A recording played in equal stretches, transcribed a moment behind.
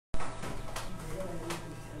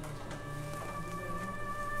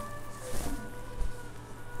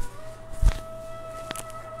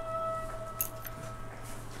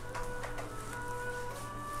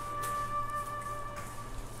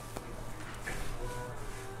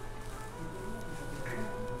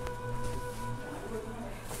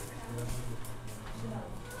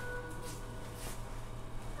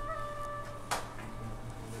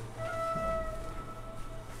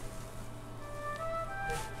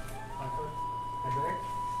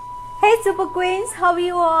Hey Super Queens, how are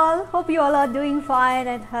you all? Hope you all are doing fine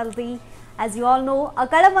and healthy. As you all know, our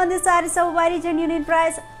Kalamandir sarees are very genuine in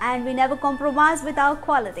price and we never compromise with our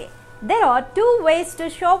quality. There are two ways to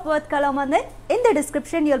shop with Kalamandir. In the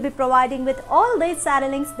description, you'll be providing with all these saree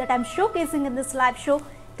links that I'm showcasing in this live show.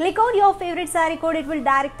 Click on your favorite saree code, it will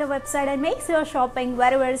direct the website and makes your shopping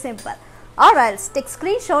very simple. Or else take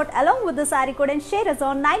screenshot along with the saree code and share us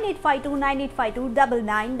on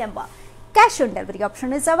 9852985299 number. Cash on delivery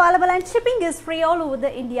option is available and shipping is free all over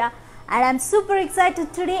the India. And I'm super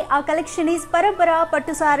excited today. Our collection is Parampara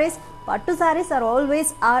Pattu sarees. Pattu sarees are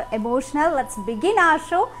always our emotional. Let's begin our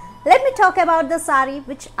show. Let me talk about the saree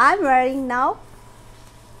which I'm wearing now.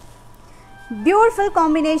 Beautiful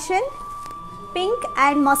combination, pink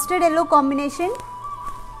and mustard yellow combination.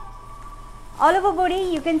 All over body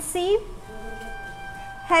you can see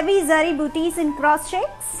heavy zari booties in cross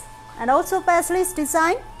checks and also paisley's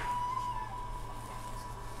design.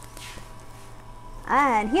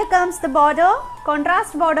 And here comes the border,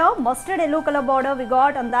 contrast border, mustard yellow color border we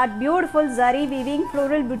got on that beautiful zari weaving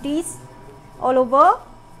floral booties all over.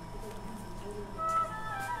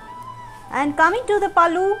 And coming to the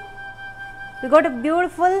pallu, we got a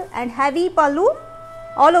beautiful and heavy pallu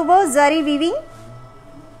all over zari weaving,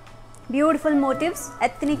 beautiful motifs,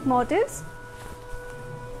 ethnic motifs.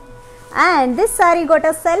 And this saree got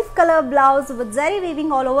a self color blouse with zari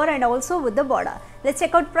weaving all over and also with the border. Let's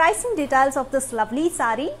check out pricing details of this lovely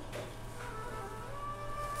saree.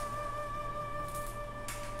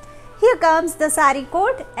 Here comes the saree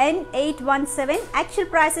code N817. Actual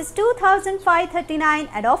price is 2539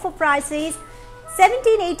 and offer price is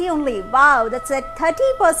 1780 only. Wow, that's at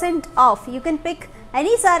 30% off. You can pick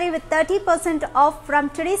any saree with 30% off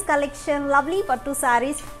from today's collection. Lovely Pattu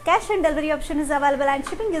sarees. Cash and delivery option is available and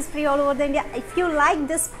shipping is free all over the India. If you like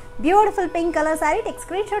this beautiful pink color saree, take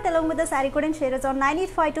screenshot along with the saree code and share it on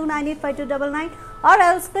 9852985299 or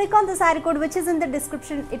else click on the saree code which is in the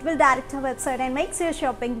description. It will direct our website and makes your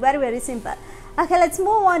shopping very simple. Okay, let's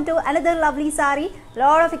move on to another lovely saree.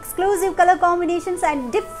 Lot of exclusive color combinations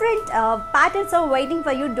and different patterns are waiting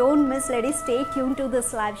for you. Don't miss, ladies. Stay tuned to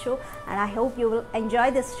this live show and I hope you will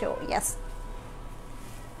enjoy this show. Yes.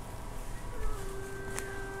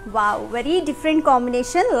 Wow, very different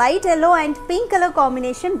combination, light yellow and pink color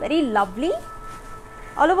combination, very lovely.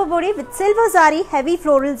 All over body with silver zari, heavy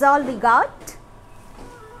florals all we got.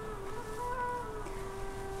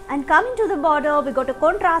 And coming to the border, we got a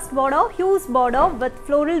contrast border, huge border with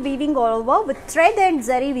floral weaving all over with thread and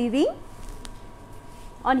zari weaving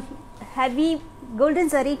on heavy golden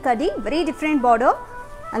zari cutting, very different border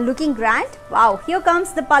and looking grand. Wow, here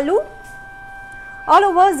comes the pallu. All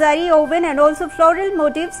over zari woven and also floral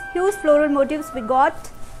motifs, huge floral motifs we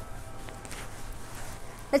got.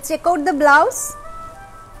 Let's check out the blouse.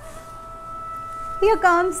 Here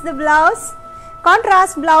comes the blouse,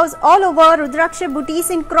 contrast blouse all over Rudraksha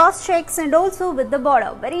booties in cross checks and also with the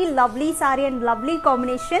border. Very lovely saree and lovely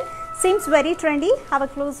combination. Seems very trendy. Have a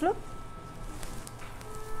close look.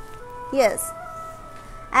 Yes.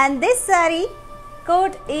 And this saree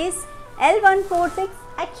code is L146.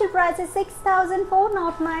 Actual price is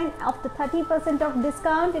 6409. After 30% of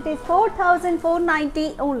discount, it is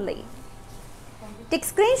 4490 only. Take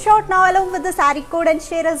screenshot now along with the saree code and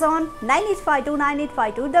share us on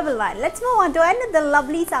 9852985299. Let's move on to another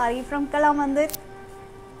lovely saree from Kalamandir.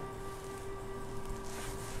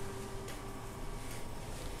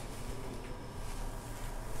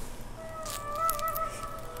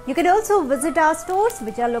 You can also visit our stores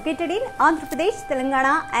which are located in Andhra Pradesh,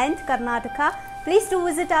 Telangana and Karnataka. Please do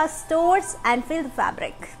visit our stores and feel the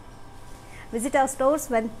fabric. Visit our stores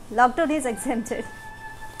when lockdown is exempted.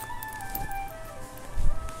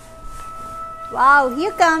 Wow,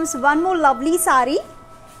 here comes one more lovely saree.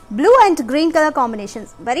 Blue and green color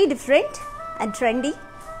combinations. Very different and trendy.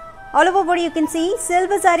 All over body you can see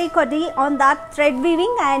silver zari kadi on that thread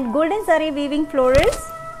weaving and golden zari weaving florals.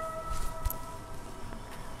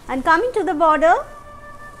 And coming to the border.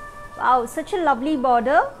 Wow, such a lovely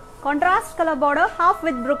border. Contrast color border, half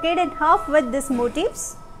with brocade and half with this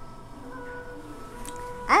motifs.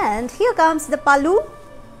 And here comes the pallu.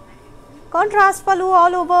 Contrast pallu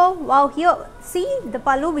all over. Wow, here see the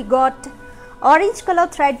pallu we got orange color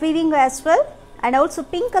thread weaving as well and also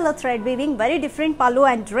pink color thread weaving. Very different pallu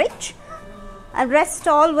and rich. And rest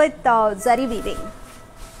all with zari weaving.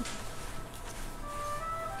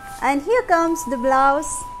 And here comes the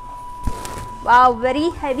blouse. Wow,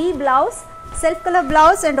 very heavy blouse. Self color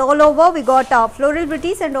blouse and all over we got floral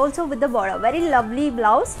booties and also with the border. Very lovely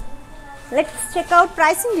blouse. Let's check out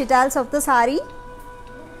pricing details of the saree.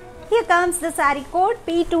 Here comes the saree code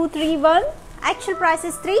P231. Actual price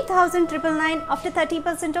is 3,999. After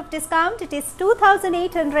 30% of discount, it is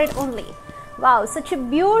 2,800 only. Wow, such a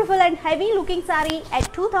beautiful and heavy looking saree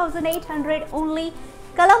at 2,800 only.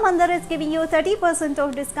 Kalamandir is giving you 30%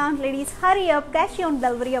 of discount. Ladies, hurry up. Cash on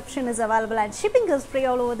delivery option is available and shipping is free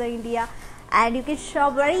all over the India. And you can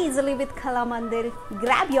shop very easily with Kalamandir.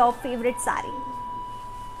 Grab your favorite saree.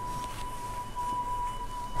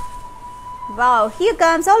 Wow, here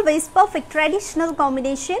comes always perfect traditional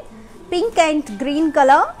combination. Pink and green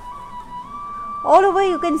color. All over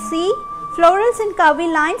you can see florals and curvy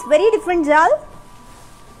lines, very different jal.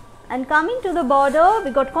 And coming to the border,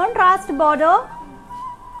 we got contrast border.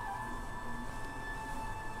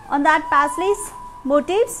 On that paisleys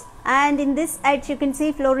motifs, and in this edge you can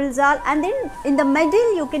see floral jal, and then in the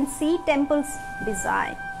middle you can see temples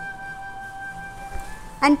design.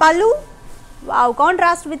 And pallu, wow,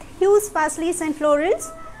 contrast with huge paisleys and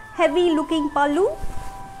florals, heavy looking pallu.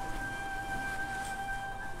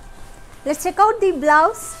 Let's check out the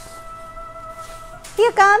blouse.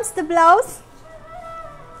 Here comes the blouse.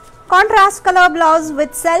 Contrast color blouse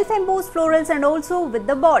with self-embossed florals and also with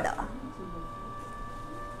the border.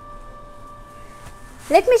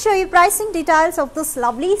 Let me show you pricing details of this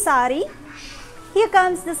lovely saree. Here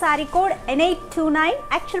comes the saree code N829.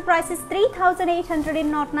 Actual price is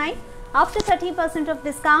 3,809. After 30% of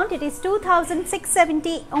discount, it is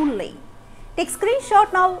 2,670 only. Take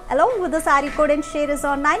screenshot now along with the saree code and share us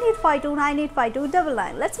on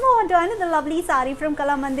 9852985299. Let's move on to another lovely saree from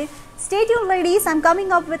Kalamandir. Stay tuned, ladies. I'm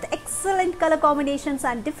coming up with excellent color combinations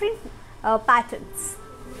and different patterns.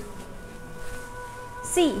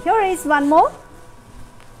 See, here is one more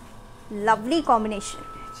lovely combination.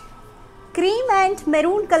 Cream and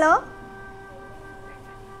maroon color.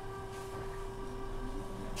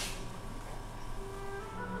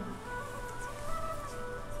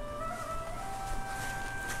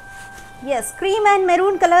 Yes, cream and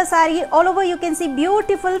maroon color saree. All over you can see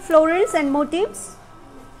beautiful florals and motifs.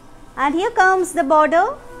 And here comes the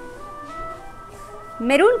border.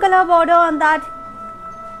 Maroon color border on that.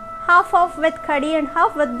 Half of with khadi and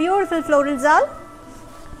half with beautiful floral jal.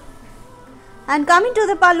 And coming to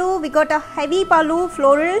the pallu, we got a heavy pallu,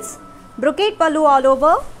 florals, brocade pallu all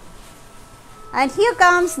over. And here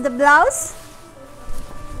comes the blouse.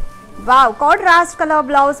 Wow, contrast color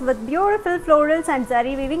blouse with beautiful florals and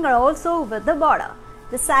zari weaving are also with the border.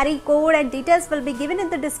 The saree code and details will be given in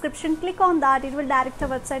the description. Click on that, it will direct our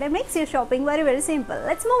website and makes your shopping very simple.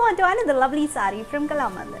 Let's move on to another lovely saree from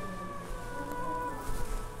Kalamandir.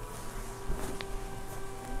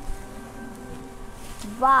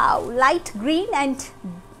 Wow, light green and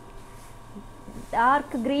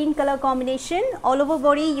dark green color combination. All over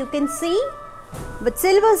body you can see with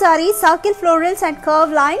silver zari, circle florals and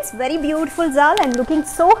curved lines. Very beautiful zal and looking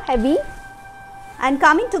so heavy. And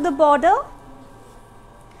coming to the border,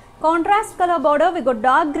 contrast color border, we got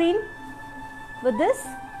dark green with this.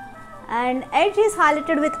 And edge is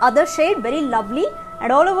highlighted with other shade, very lovely.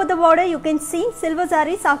 And all over the border you can see silver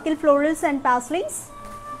zari, circle florals and paisleys.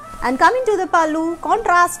 And coming to the pallu,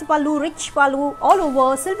 contrast pallu, rich pallu, all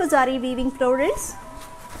over silver zari weaving florals.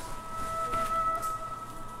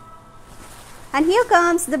 And here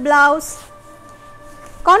comes the blouse,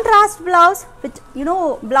 contrast blouse with,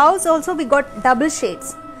 blouse also we got double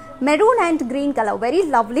shades, maroon and green color, very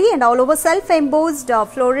lovely, and all over self-embossed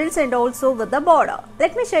florals and also with the border.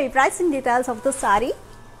 Let me show you pricing details of the saree.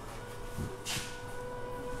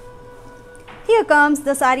 Here comes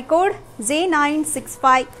the saree code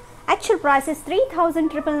J965. Actual price is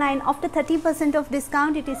 3,999. After 30% of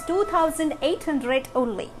discount, it is 2,800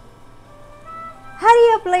 only.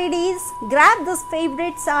 Hurry up, ladies, grab this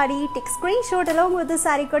favorite saree, take screenshot along with the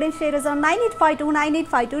saree code and share us on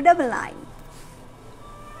 9852985299.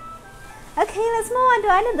 Okay, let's move on to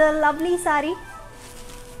another lovely saree.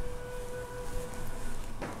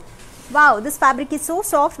 Wow, this fabric is so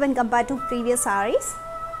soft when compared to previous sarees.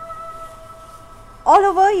 All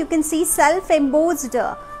over you can see self-embossed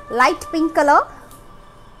light pink color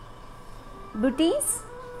booties.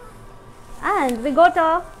 And we got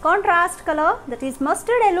a contrast color, that is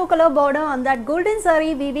mustard yellow color border on that golden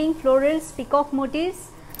zari weaving florals, peacock motifs,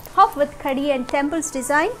 half with khadi and temples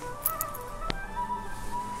design.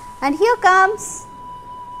 And here comes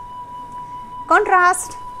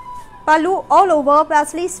contrast pallu all over,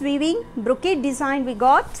 paisleys weaving, brocade design we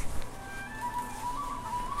got.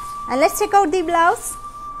 And let's check out the blouse.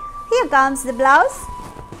 Here comes the blouse.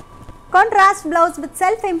 Contrast blouse with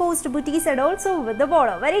self-embossed booties and also with the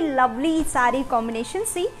border. Very lovely saree combination.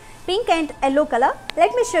 See, pink and yellow color.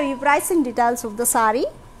 Let me show you pricing details of the saree.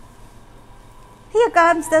 Here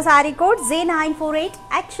comes the saree code J948.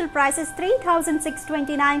 Actual price is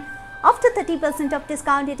 3,629. After 30% of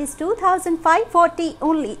discount, it is 2540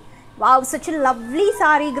 only. Wow, such a lovely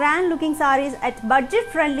saree, grand looking sarees at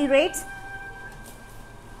budget friendly rates.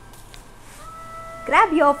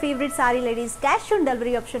 Grab your favorite saree, ladies. Cash on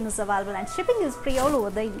delivery option is available and shipping is free all over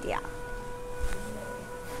the India.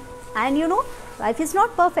 And you know, life is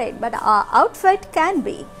not perfect, but our outfit can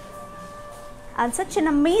be. And such an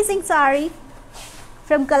amazing saree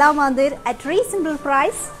from Kalamandir at reasonable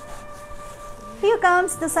price. Here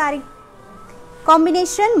comes the saree.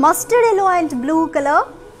 Combination mustard yellow and blue color.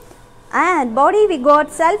 And body we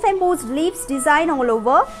got self-embossed leaves design all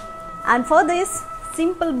over. And for this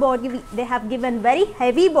simple body they have given very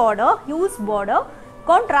heavy border, huge border,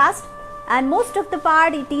 contrast, and most of the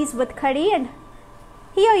part it is with khadi, and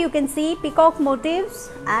here you can see peacock motifs,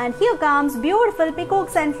 and here comes beautiful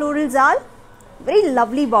peacocks and florals all, very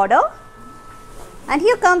lovely border. And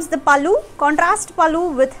here comes the pallu, contrast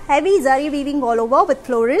pallu with heavy zari weaving all over with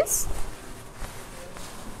florals.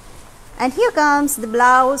 And here comes the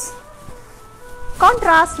blouse,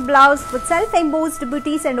 contrast blouse with self-embossed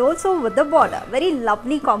booties and also with the border. Very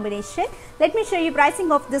lovely combination. Let me show you pricing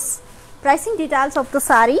details of the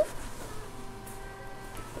saree.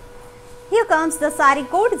 Here comes the saree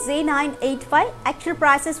code Z985. Actual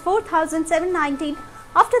price is 4,719.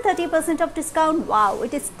 After 30% of discount, wow,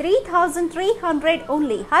 it is 3,300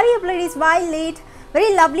 only. Hurry up, ladies, buy late.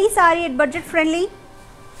 Very lovely saree at budget friendly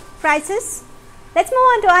prices. Let's move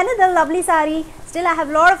on to another lovely saree. Still I have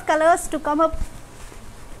a lot of colors to come up.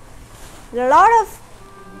 A lot of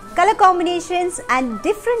color combinations and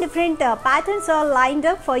different patterns are lined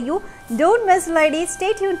up for you. Don't miss, ladies.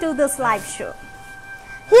 Stay tuned to this live show.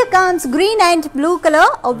 Here comes green and blue color,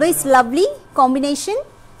 always lovely combination.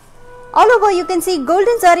 All over you can see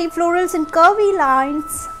golden zari florals and curvy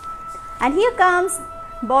lines. And here comes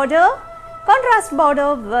border, contrast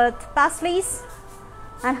border with paisleys,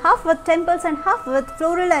 and half with temples and half with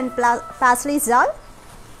floral and paisleys all.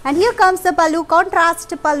 And here comes the pallu, contrast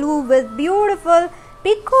pallu with beautiful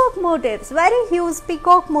peacock motifs, very huge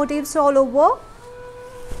peacock motifs all over.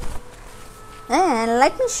 And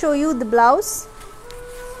let me show you the blouse.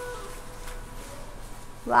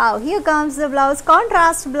 Wow, here comes the blouse,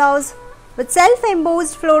 contrast blouse with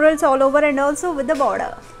self-embossed florals all over and also with the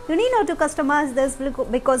border. You need not to customize this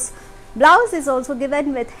because blouse is also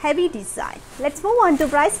given with heavy design. Let's move on to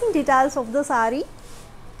pricing details of the saree.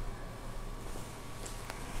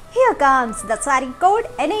 Here comes the saree code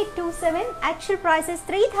N827. Actual price is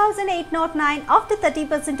 3,809. After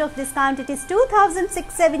 30% of discount, it is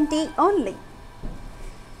 2,670 only.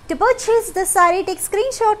 To purchase this saree, take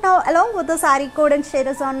screenshot now along with the saree code and share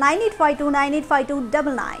us on 9852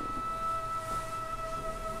 985299.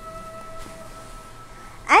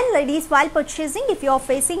 And ladies, while purchasing, if you are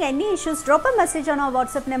facing any issues, drop a message on our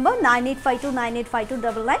WhatsApp number 9852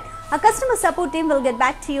 985299. Our customer support team will get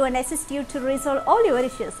back to you and assist you to resolve all your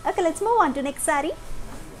issues. Okay, let's move on to next saree.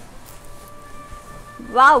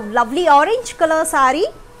 Wow, lovely orange color saree.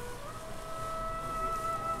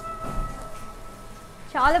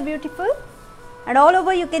 Chala beautiful, and all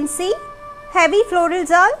over you can see heavy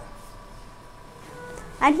florals all.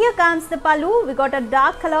 And here comes the pallu. We got a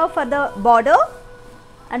dark color for the border,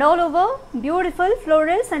 and all over beautiful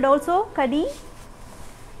florals and also khadi.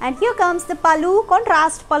 And here comes the pallu,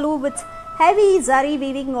 contrast pallu with heavy zari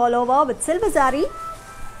weaving all over with silver zari.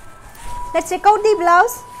 Let's check out the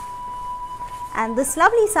blouse. And this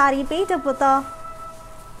lovely saree paid up with a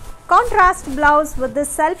contrast blouse with the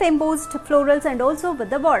self-embossed florals and also with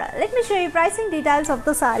the border. Let me show you pricing details of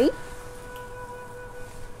the saree.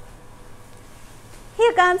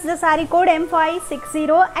 Here comes the saree code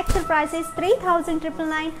M560. Actual price is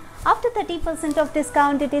 3,999. After 30% of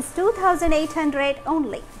discount, it is 2,800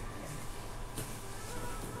 only.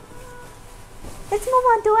 Let's move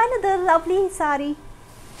on to another lovely saree.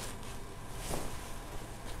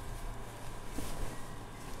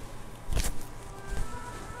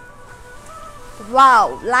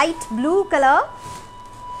 Wow, light blue color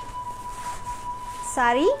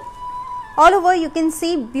saree. All over you can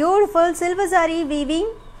see beautiful silver zari weaving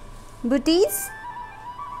booties.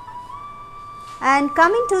 And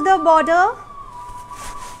coming to the border,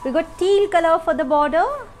 we got teal color for the border.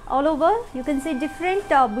 All over you can see different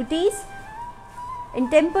booties in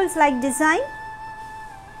temples like design.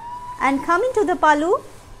 And coming to the pallu,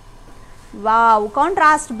 wow,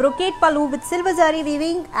 contrast brocade pallu with silver zari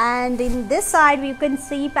weaving, and in this side you can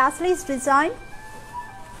see paisleys design.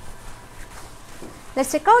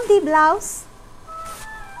 Let's check out the blouse.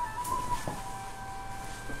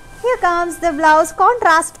 Here comes the blouse,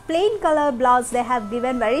 contrast plain color blouse. They have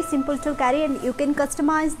given very simple to carry and you can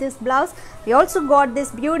customize this blouse. We also got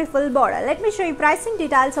this beautiful border. Let me show you pricing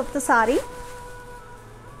details of the saree.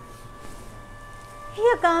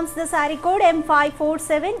 Here comes the saree code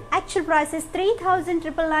M547. Actual price is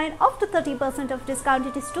 3,999. After 30% of discount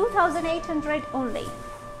it is 2,800 only.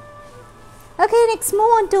 Okay, next move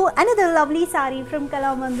on to another lovely saree from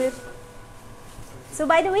Kalamandir. So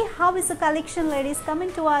by the way, how is the collection, ladies?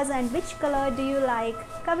 Comment to us, and which color do you like?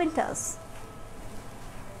 Comment us.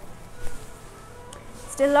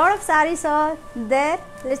 Still a lot of sarees are there.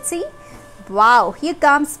 Let's see. Wow, here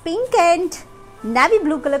comes pink and navy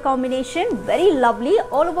blue color combination. Very lovely.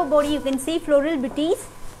 All over body you can see floral booties.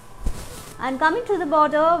 And coming to the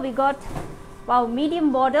border, we got wow,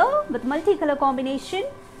 medium border with multicolor combination.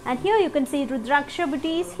 And here you can see Rudraksha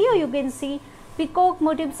booties. Here you can see peacock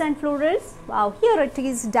motifs and florals. Wow, here it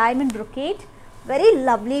is diamond brocade. Very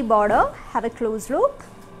lovely border. Have a close look.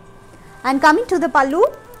 And coming to the pallu.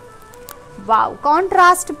 Wow,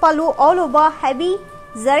 contrast pallu all over, heavy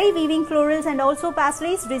zari weaving florals and also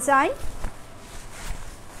paisleys design.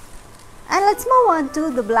 And let's move on to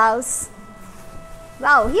the blouse.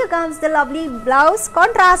 Wow, here comes the lovely blouse,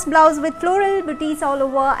 contrast blouse with floral booties all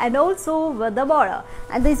over and also with the border.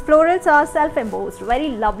 And these florals are self-embossed. Very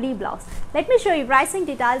lovely blouse. Let me show you pricing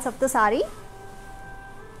details of the saree.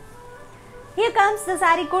 Here comes the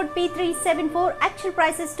saree code P374. Actual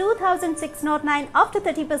price is 2,609. After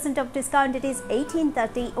 30% of discount it is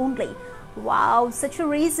 1,830 only. Wow, such a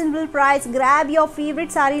reasonable price. Grab your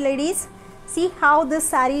favorite saree, ladies. See how this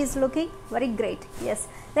saree is looking. Very great. Yes.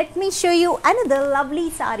 Let me show you another lovely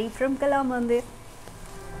saree from Kalamandir.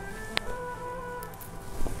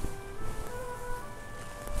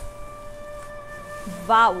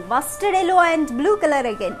 Wow, mustard yellow and blue color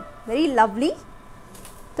again. Very lovely.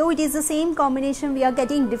 Though it is the same combination, we are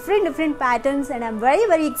getting different patterns and I'm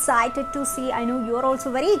very excited to see. I know you are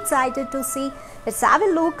also very excited to see. Let's have a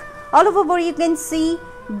look. All over body you can see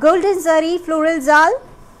golden zari floral zal.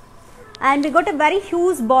 And we got a very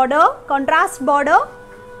huge border, contrast border.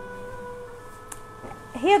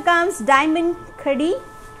 Here comes diamond khadi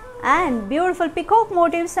and beautiful peacock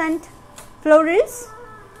motifs and florals.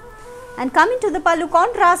 And coming to the pallu,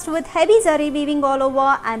 contrast with heavy zari weaving all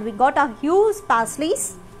over, and we got a huge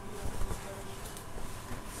paisleys.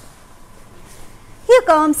 Here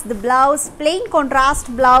comes the blouse, plain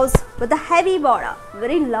contrast blouse with a heavy border.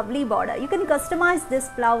 Very lovely border. You can customize this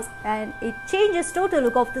blouse and it changes total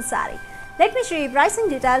look of the saree. Let me show you pricing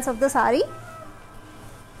details of the saree.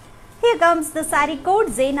 Here comes the saree code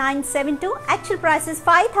Z972. Actual price is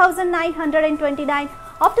 5,929.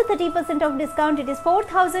 After 30% of discount it is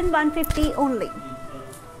 4,150 only.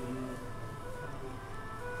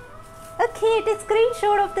 Okay, take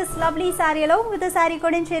screenshot of this lovely saree along with the saree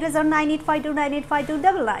code and share us on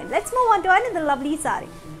 9852985299. Let's move on to another lovely saree.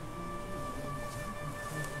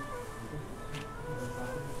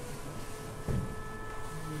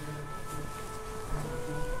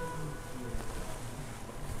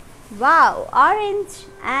 Wow, orange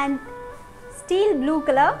and steel blue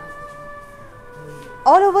color.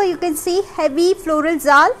 All over you can see heavy floral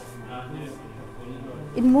zal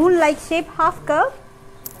in moon-like shape, half curve.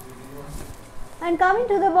 And coming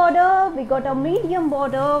to the border, we got a medium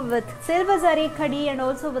border with silver zari khadi and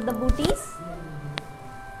also with the booties.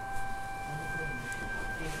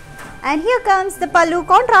 And here comes the pallu,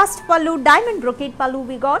 contrast pallu, diamond brocade pallu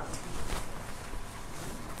we got.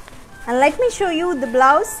 And let me show you the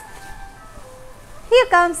blouse. Here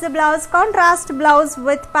comes the blouse, contrast blouse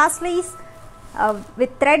with paisleys,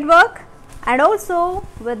 with thread work and also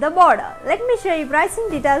with the border. Let me show you pricing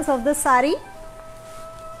details of the saree.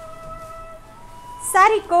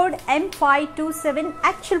 Saree code M527.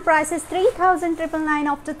 Actual price is 3,999.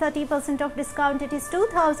 After 30% of discount it is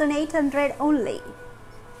 2,800 only.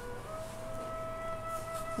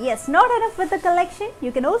 Yes, not enough with the collection.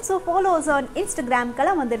 You can also follow us on Instagram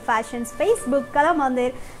Kalamandir Fashions, Facebook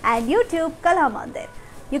Kalamandir and YouTube Kalamandir.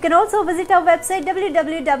 You can also visit our website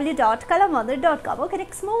www.kalamandir.com. Okay,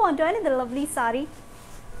 next move on to another lovely saree.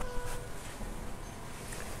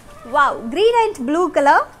 Wow, green and blue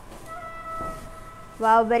color.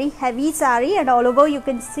 Wow, very heavy saree and all over you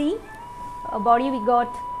can see a body we got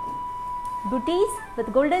booties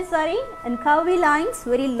with golden saree and curvy lines,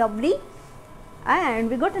 very lovely. And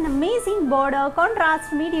we got an amazing border,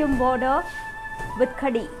 contrast medium border with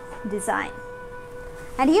khadi design.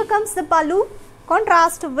 And here comes the pallu,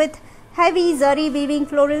 contrast with heavy zari weaving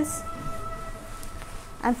florals.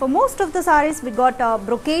 And for most of the sarees we got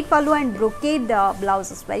brocade pallu and brocade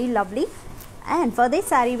blouses, very lovely. And for this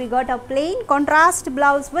saree we got a plain contrast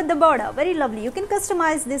blouse with the border. Very lovely. You can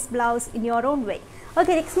customize this blouse in your own way.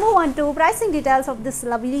 Okay, let's move on to pricing details of this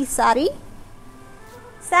lovely saree.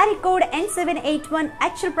 Saree code N781,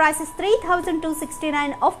 actual price is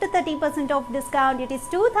 3,269. After 30% of discount it is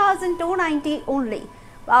 2,290 only.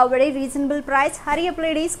 Wow, very reasonable price. Hurry up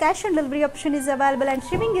ladies, cash on delivery option is available and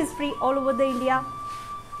shipping is free all over the India.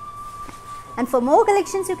 And for more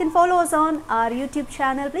collections you can follow us on our YouTube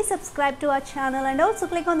channel. Please subscribe to our channel and also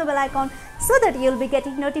click on the bell icon so that you will be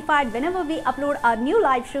getting notified whenever we upload our new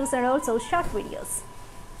live shows and also short videos.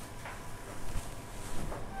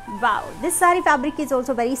 Wow, this saree fabric is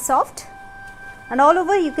also very soft, and all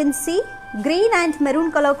over you can see green and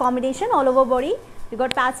maroon color combination all over body. You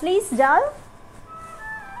got paisley's jal,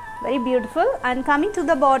 very beautiful. And coming to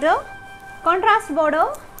the border, contrast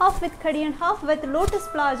border, half with khadi and half with lotus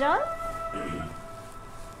flower jal.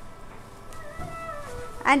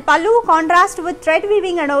 And pallu contrast with thread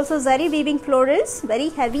weaving and also zari weaving florals, very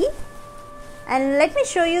heavy. And let me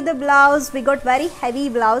show you the blouse. We got very heavy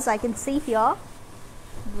blouse, I can see here.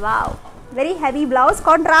 Wow, very heavy blouse,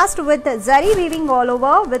 contrast with zari weaving all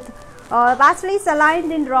over with paisley's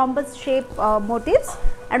aligned in rhombus shape motifs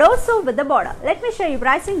and also with the border. Let me show you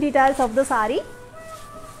pricing details of the saree.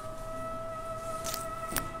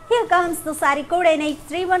 Here comes the saree code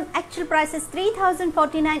N831, actual price is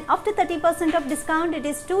 3,049. After 30% of discount it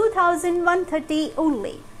is 2,130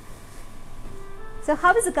 only. So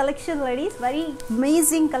how is the collection ladies? Very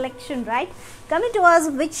amazing collection, right? Coming to us,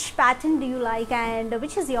 which pattern do you like and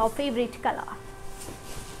which is your favorite color?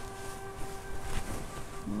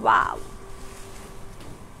 Wow,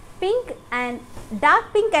 pink and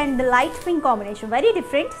dark pink and light pink combination, very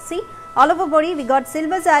different. See, all over body we got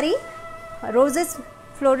silver zari, roses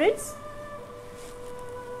florals,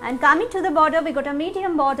 and coming to the border we got a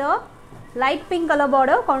medium border, light pink color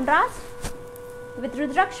border contrast with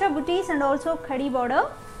rudraksha booties and also khadi border.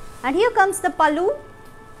 And here comes the pallu.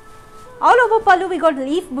 All over pallu we got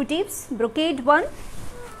leaf motifs, brocade one.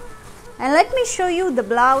 And let me show you the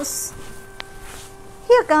blouse.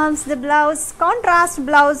 Here comes the blouse, contrast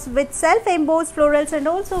blouse with self embossed florals and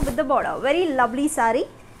also with the border. Very lovely saree.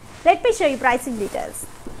 Let me show you pricing details.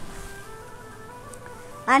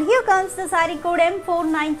 And here comes the saree code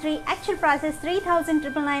M493, actual price is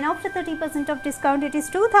 3,999. After 30% of discount it is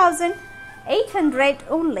 2,800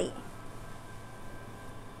 only.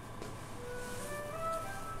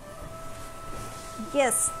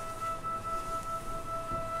 Yes.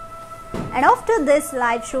 And after this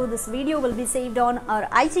live show, this video will be saved on our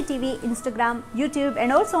IGTV, Instagram, YouTube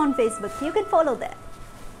and also on Facebook. You can follow there.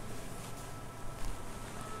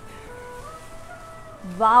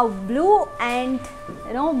 Wow, blue and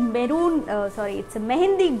maroon, it's a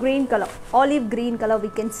mehendi green color, olive green color we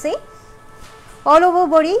can say. All over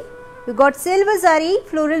body you got silver zari,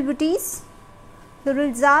 floral booties,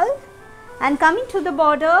 floral zal, and coming to the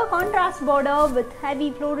border, contrast border with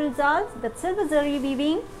heavy floral zals with silver zari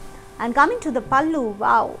weaving. And coming to the pallu,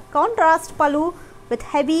 wow, contrast pallu with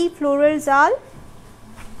heavy floral zal.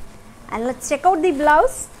 And let's check out the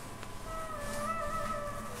blouse.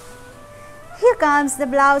 Here comes the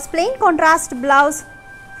blouse, plain contrast blouse.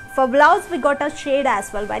 For blouse we got a shade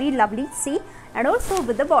as well, very lovely, see, and also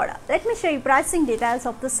with the border. Let me show you pricing details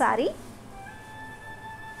of the saree.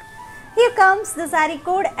 Here comes the saree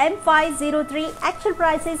code M503, actual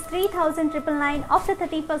price is 3,999. After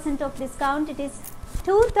 30% of discount it is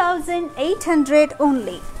 2,800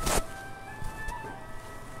 only.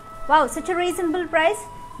 Wow, such a reasonable price.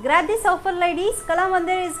 Grab this offer ladies.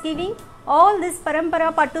 Kalamandir is giving all this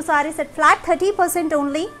Parampara Pattu sarees at flat 30%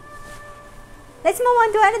 only. Let's move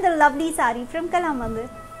on to another lovely saree from Kalamandir.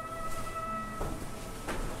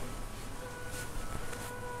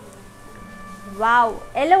 Wow,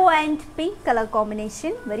 yellow and pink color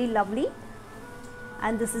combination, very lovely.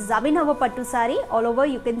 And this is Abhinava Pattu saree. All over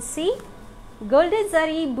you can see golden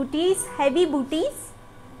zari booties, heavy booties.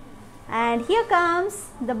 And here comes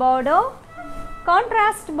the border,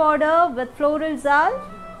 contrast border with floral zal.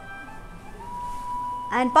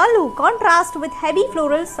 And pallu, contrast with heavy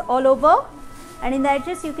florals all over. And in the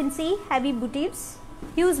edges you can see heavy booties,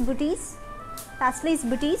 huge booties, paisley's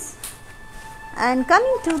booties. And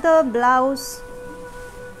coming to the blouse,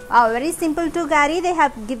 very simple to carry. They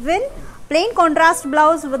have given plain contrast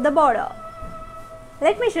blouse with the border.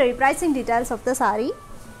 Let me show you pricing details of the saree.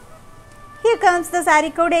 Here comes the saree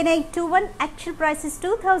code N821, actual price is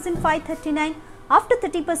 2,539. After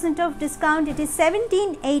 30% of discount it is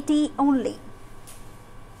 1,780 only.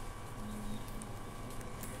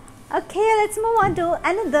 Okay, let's move on to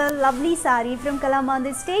another lovely saree from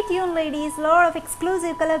Kalamandir. Stay tuned ladies, lot of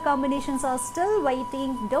exclusive color combinations are still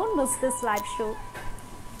waiting. Don't miss this live show.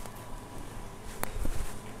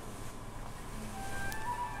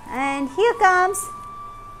 And here comes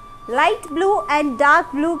light blue and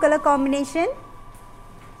dark blue color combination.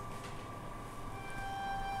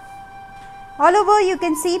 All over you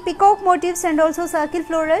can see peacock motifs and also circle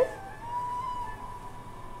floral.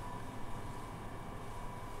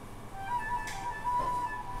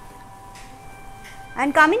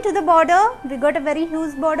 And coming to the border, we got a very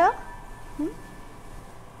huge border.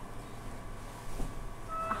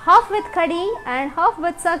 Half with khadi and half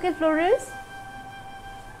with circle florals.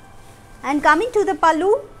 And coming to the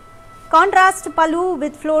pallu, contrast pallu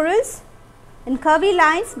with florals in curvy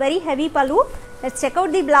lines, very heavy pallu. Let's check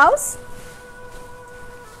out the blouse.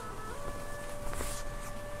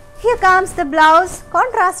 Here comes the blouse,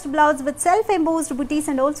 contrast blouse with self-embossed booties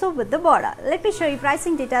and also with the border. Let me show you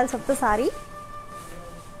pricing details of the saree.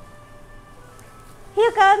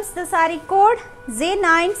 Here comes the saree code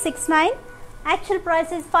Z969. Actual price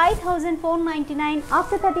is 5,499.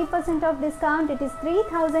 After 30% of discount, it is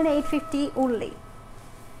 3,850 only.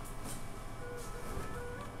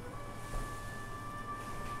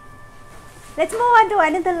 Let's move on to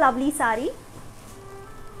another lovely saree.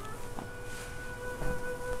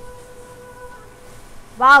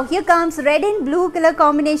 Wow, here comes red and blue color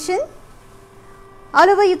combination. All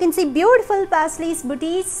over you can see beautiful paisleys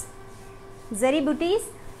booties, zari booties,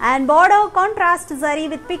 and border contrast zari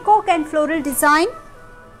with peacock and floral design.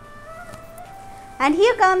 And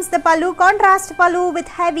here comes the pallu, contrast pallu with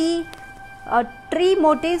heavy tree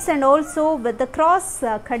motifs and also with the cross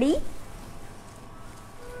khadi.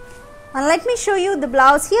 And let me show you the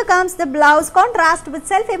blouse. Here comes the blouse, contrast with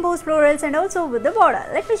self-embossed florals and also with the border.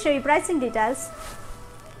 Let me show you pricing details.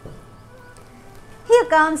 Here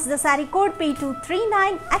comes the saree code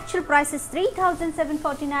P239. Actual price is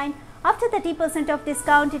 3,749. After 30% of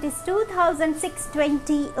discount, it is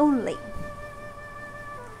 2,620 only.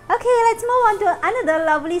 Okay, let's move on to another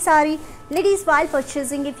lovely saree. Ladies, while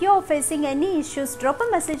purchasing, if you are facing any issues, drop a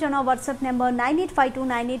message on our WhatsApp number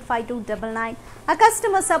 9852985299. Our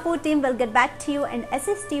customer support team will get back to you and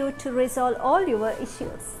assist you to resolve all your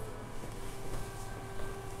issues.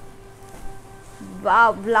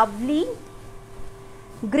 Wow, lovely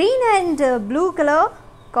green and blue color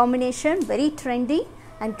combination, very trendy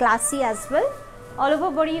and classy as well. All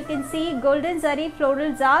over body you can see golden zari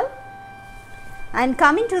floral zal, and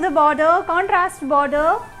coming to the border, contrast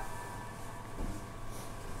border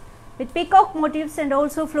with peacock motifs and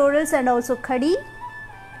also florals and also khadi.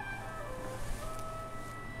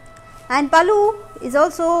 And pallu is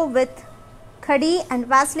also with khadi and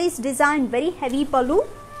paisleys design, very heavy pallu.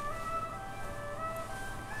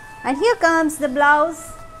 And here comes the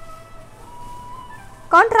blouse,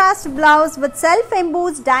 contrast blouse with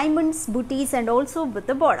self-embossed diamonds, booties and also with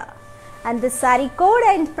the border. And the saree code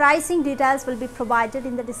and pricing details will be provided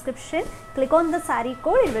in the description. Click on the saree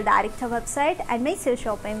code, it will direct our website and makes your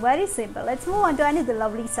shopping very simple. Let's move on to another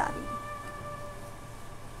lovely saree.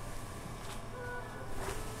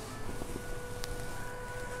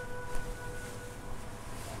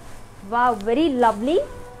 Wow, very lovely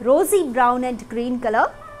rosy brown and green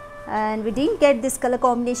color, and we didn't get this color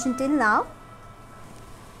combination till now.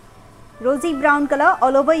 Rosy brown color,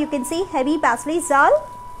 all over you can see heavy paisley zal.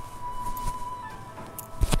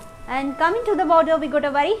 And coming to the border, we got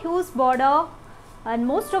a very huge border and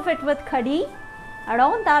most of it with khadi.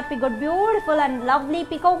 Around that we got beautiful and lovely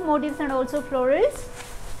peacock motifs and also florals.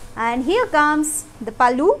 And here comes the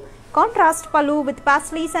pallu, contrast pallu with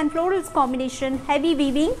paisleys and florals combination, heavy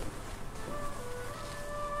weaving.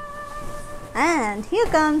 And here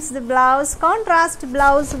comes the blouse, contrast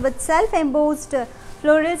blouse with self-embossed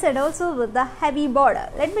florals and also with the heavy border.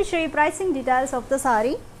 Let me show you pricing details of the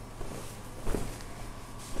saree.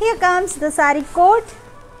 Here comes the saree code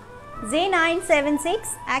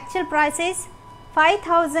Z976. Actual price is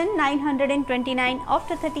 5,929.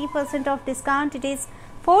 After 30% of discount, it is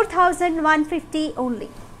 4,150 only.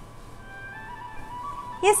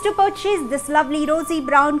 Yes, to purchase this lovely rosy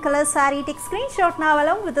brown color saree, take screenshot now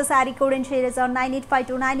along with the saree code and share us on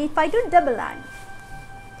 9852985299.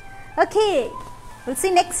 Okay, we'll see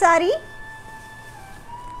next saree.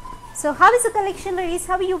 So how is the collection, ladies?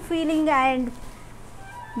 How are you feeling and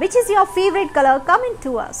which is your favorite color? Comment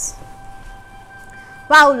to us.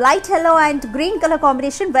 Wow, light yellow and green color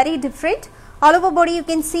combination, very different. All over body you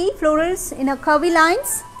can see florals in a curvy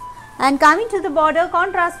lines. And coming to the border,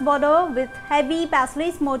 contrast border with heavy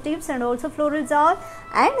paisleys motifs and also florals all.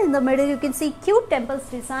 And in the middle you can see cute temples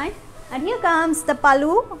design. And here comes the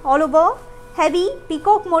pallu, all over heavy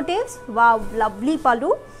peacock motifs. Wow, lovely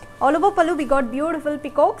pallu. All over pallu we got beautiful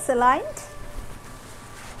peacocks aligned.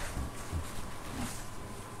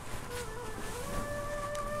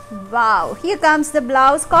 Wow, here comes the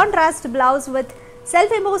blouse, contrast blouse with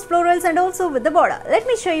self-embossed florals and also with the border. Let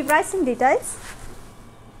me show you pricing details.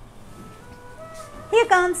 Here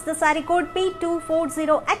comes the saree code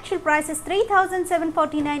P240. Actual price is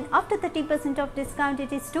 3,749. After 30% of discount,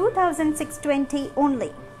 it is 2,620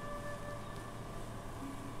 only.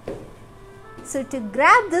 So to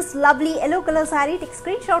grab this lovely yellow color saree, take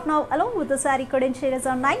screenshot now along with the saree code and share us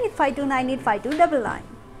on 9852985299.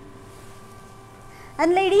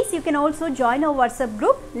 And ladies, you can also join our WhatsApp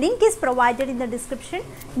group. Link is provided in the description.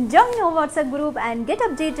 Join our WhatsApp group and get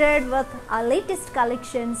updated with our latest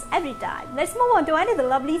collections every time. Let's move on to another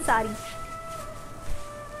lovely saree.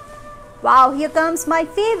 Wow, here comes my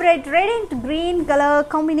favorite red and green color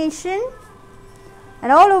combination.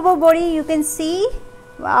 And all over body you can see,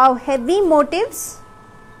 wow, heavy motifs.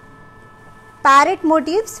 Parrot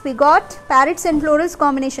motifs. We got parrots and florals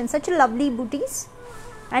combination. Such a lovely booties.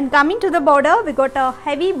 And coming to the border, we got a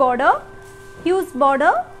heavy border, huge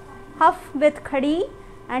border, huff with khadi,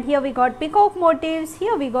 and here we got peacock motifs,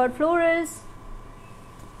 here we got florals.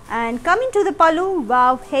 And coming to the pallu,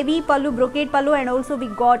 wow, heavy pallu, brocade pallu, and also we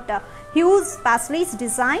got huge paisleys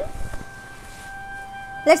design.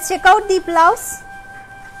 Let's check out the blouse.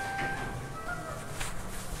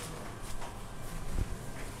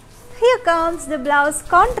 Here comes the blouse,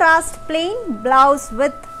 contrast plain blouse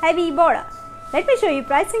with heavy border. Let me show you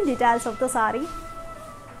pricing details of the saree.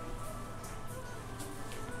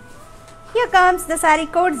 Here comes the saree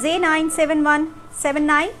code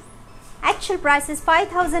Z97179. Actual price is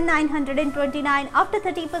 5,929. After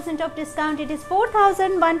 30% of discount, it is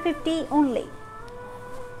 4,150 only.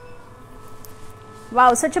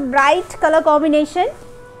 Wow, such a bright color combination.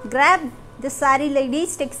 Grab this saree,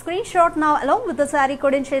 ladies. Take screenshot now along with the saree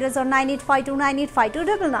code and share us on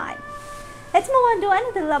 9852985299. Let's move on to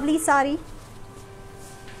another lovely saree.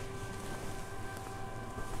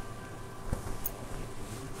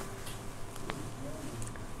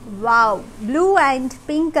 Wow, blue and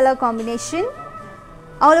pink color combination.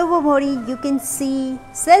 All over body you can see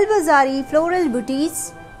silver zari floral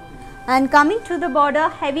booties, and coming to the border,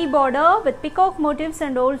 heavy border with peacock motifs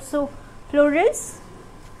and also florals,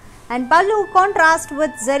 and pallu contrast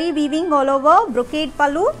with zari weaving all over, brocade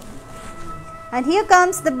pallu. And here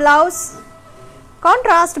comes the blouse,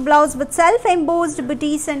 contrast blouse with self embossed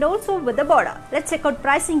booties and also with the border. Let's check out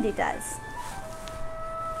pricing details.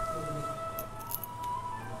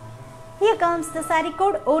 Here comes the saree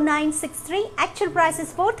code 0963. Actual price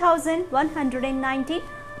is 4,119.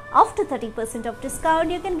 After 30% of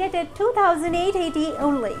discount, you can get it 2,880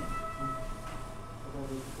 only.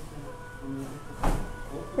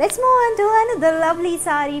 Let's move on to another lovely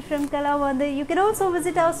saree from Kalamandir. You can also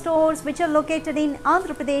visit our stores which are located in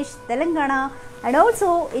Andhra Pradesh, Telangana and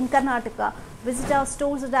also in Karnataka. Visit our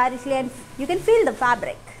stores directly and you can feel the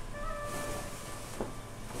fabric.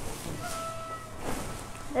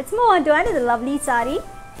 Let's move on to another lovely saree.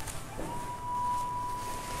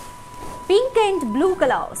 Pink and blue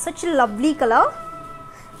color, such a lovely color.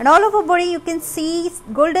 And all over body you can see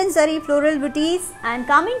golden zari floral booties, and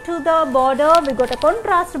coming to the border we got a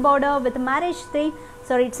contrast border with a marriage theme.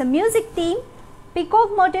 Sorry, it's a music theme.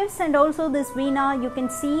 Peacock motifs and also this veena you can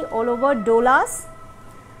see all over dolas.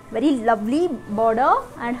 Very lovely border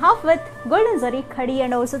and half with golden zari khadi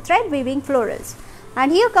and also thread weaving florals.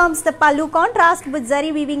 And here comes the pallu, contrast with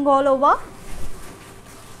zari weaving all over.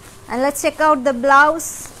 And let's check out the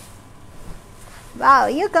blouse. Wow,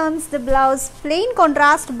 here comes the blouse, plain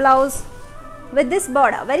contrast blouse with this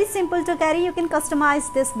border. Very simple to carry. You can customize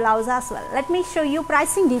this blouse as well. Let me show you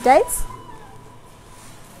pricing details.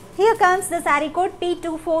 Here comes the saree code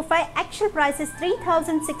P245. Actual price is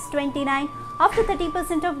 3,629. After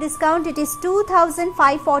 30% of discount, it is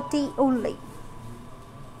 2,540 only.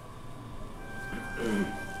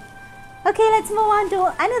 Okay, let's move on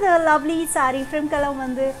to another lovely saree from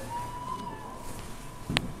Kalamandir.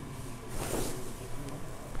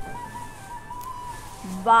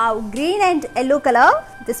 Wow, green and yellow color.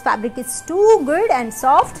 This fabric is too good and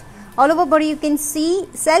soft. All over body you can see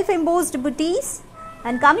self-embossed booties,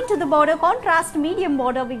 and coming to the border, contrast medium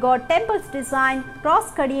border, we got temples design,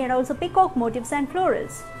 cross khadi and also peacock motifs and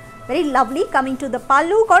florals. Very lovely. Coming to the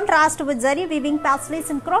pallu, contrast with zari weaving,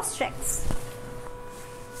 paisleys and cross checks.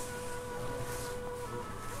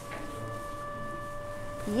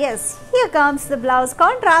 Yes, here comes the blouse,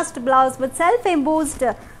 contrast blouse with self-embossed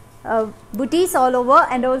booties all over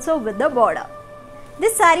and also with the border.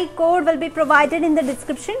 This saree code will be provided in the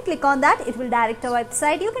description. Click on that, it will direct our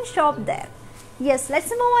website. You can shop there. Yes, let's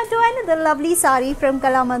move on to another lovely saree from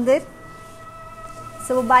Kalamandir.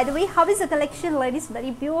 So by the way, how is the collection, ladies? Very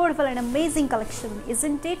beautiful and amazing collection,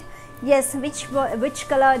 isn't it? Yes, which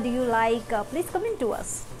color do you like? Please comment to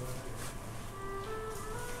us.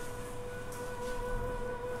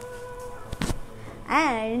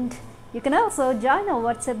 And you can also join our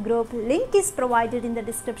WhatsApp group. Link is provided in the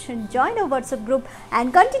description. Join our WhatsApp group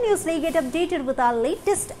and continuously get updated with our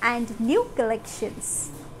latest and new collections.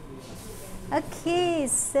 Okay,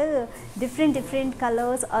 so different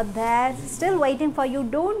colors are there, still waiting for you.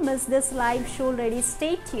 Don't miss this live show, ladies.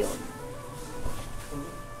 Stay tuned.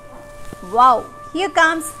 Wow, here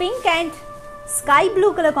comes pink and sky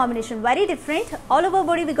blue color combination, very different. All over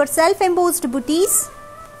body we got self-embossed booties.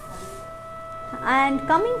 And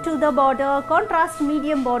coming to the border, contrast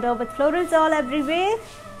medium border with florals all everywhere.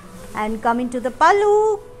 And coming to the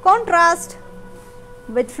pallu, contrast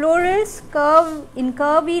with florals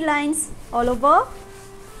curvy lines all over.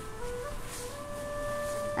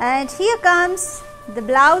 And here comes the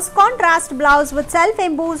blouse, contrast blouse with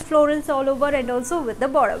self-embossed florals all over and also with the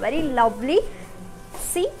border. Very lovely.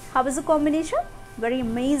 See how is the combination? Very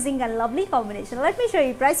amazing and lovely combination. Let me show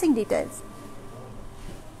you pricing details.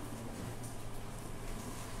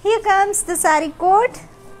 Here comes the saree code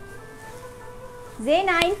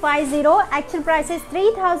J950. Actual price is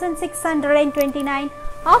 3,629.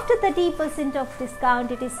 After 30% of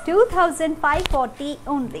discount, it is 2,540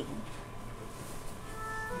 only.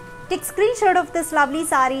 Take screenshot of this lovely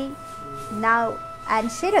saree now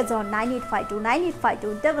and share us on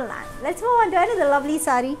 9852985299. Let's move on to another lovely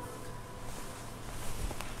saree.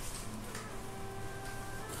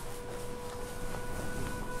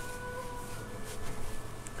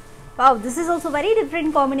 Wow, this is also very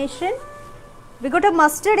different combination. We got a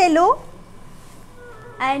mustard yellow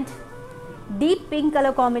and deep pink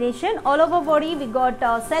color combination. All over body we got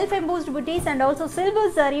self-embossed booties and also silver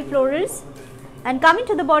zari florals. And coming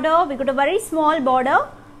to the border, we got a very small border,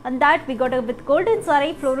 and that we got a with golden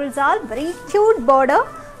zari florals are very cute border.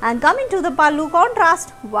 And coming to the pallu,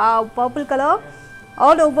 contrast, wow, purple color.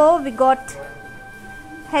 All over we got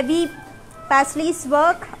heavy paisleys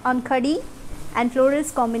work on khadi and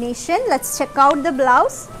florals combination. Let's check out the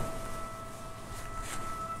blouse.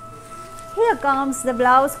 Here comes the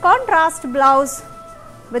blouse, contrast blouse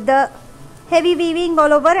with the heavy weaving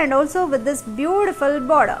all over and also with this beautiful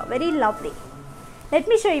border. Very lovely. Let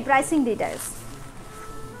me show you pricing details.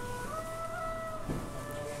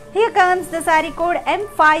 Here comes the saree code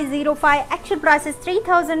M505. Actual price is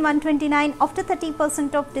 3,129. After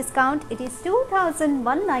 30% of discount, it is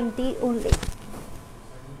 2,190 only.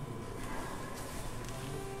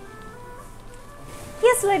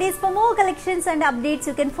 Yes, ladies, for more collections and updates,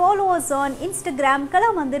 you can follow us on Instagram,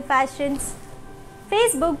 Kalamandir Fashions,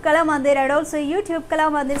 Facebook, Kalamandir, and also YouTube,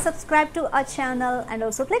 Kalamandir. Subscribe to our channel and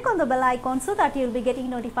also click on the bell icon so that you will be getting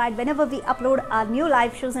notified whenever we upload our new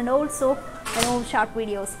live shows and also short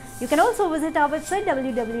videos. You can also visit our website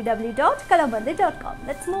www.kalamandir.com.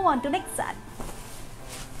 Let's move on to next saree.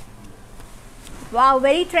 Wow,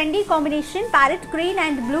 very trendy combination, parrot green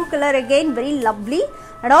and blue color, again very lovely.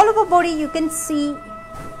 And all over body you can see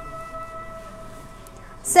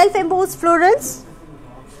self-embossed florals.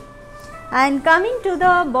 And coming to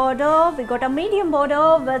the border, we got a medium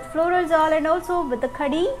border with florals all and also with the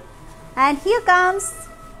khadi. And here comes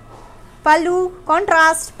pallu,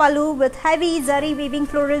 contrast pallu with heavy zari weaving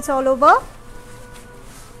florals all over.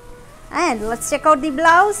 And let's check out the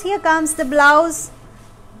blouse. Here comes the blouse,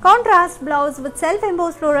 contrast blouse with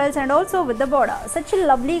self-embossed florals and also with the border. Such a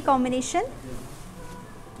lovely combination.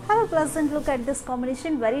 Have a pleasant look at this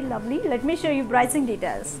combination, very lovely. Let me show you pricing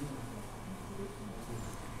details.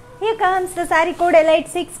 Here comes the saree code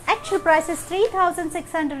L86. Actual price is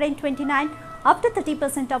 3,629. After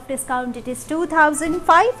 30% of discount, it is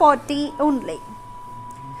 2,540 only.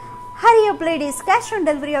 Hurry up, ladies. Cash on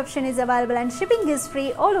delivery option is available and shipping is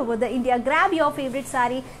free all over the India. Grab your favorite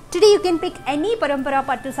saree. Today you can pick any Parampara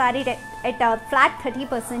Pattu saree at a flat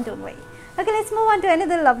 30% only. Okay, let's move on to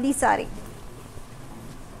another lovely saree.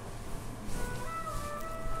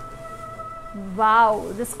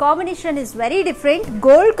 Wow, this combination is very different.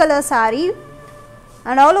 Gold color saree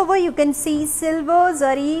and all over you can see silver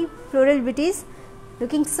zari floral booties,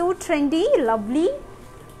 looking so trendy, lovely.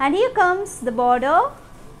 And here comes the border,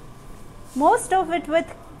 most of it with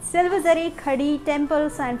silver zari khadi,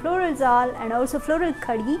 temples and florals all and also floral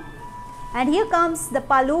khadi. And here comes the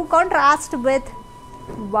pallu, contrast with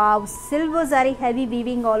wow, silver zari heavy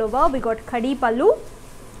weaving all over. We got khadi pallu.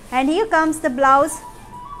 And here comes the blouse.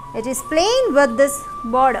 It is plain with this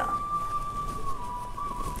border.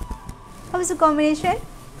 How is the combination?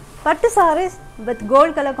 Pattu sarees with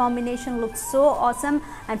gold color combination looks so awesome,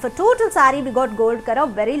 and for total saree we got gold color,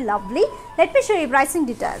 very lovely. Let me show you pricing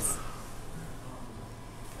details.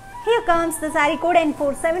 Here comes the saree code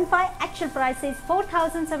N475, actual price is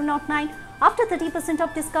 4,709. After 30%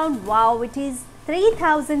 of discount, wow, it is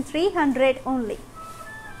 3,300 only.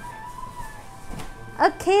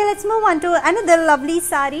 Okay, let's move on to another lovely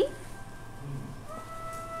saree.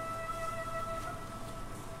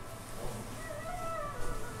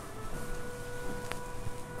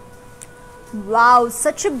 Wow,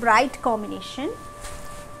 such a bright combination,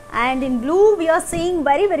 and in blue we are seeing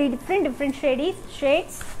very different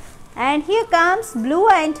shades, and here comes blue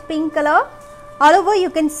and pink color. All over you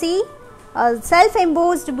can see self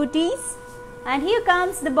embossed booties, and here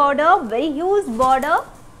comes the border, very huge border,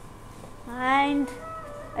 and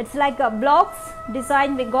it's like a blocks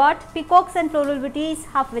design. We got peacocks and floral booties,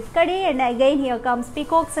 half with kadhi, and again here comes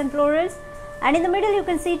peacocks and florals, and in the middle you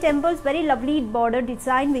can see temples, very lovely border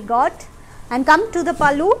design we got. And come to the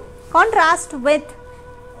pallu, contrast with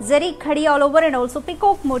zari khadi all over and also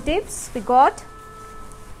peacock motifs we got.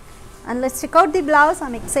 And let's check out the blouse.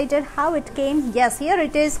 I'm excited how it came. Yes, here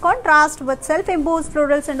it is, contrast with self embossed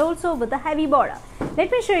florals and also with a heavy border.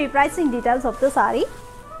 Let me show you pricing details of the saree.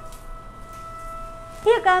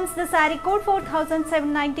 Here comes the saree code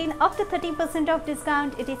 4,719. After 30% of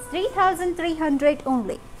discount, it is 3,300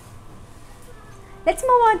 only. Let's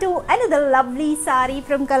move on to another lovely saree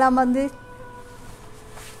from Kalamandir.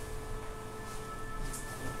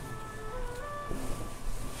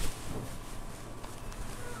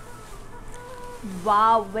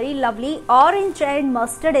 Wow, very lovely orange and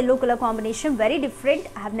mustard yellow color combination, very different.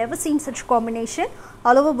 I have never seen such combination.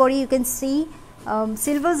 All over body you can see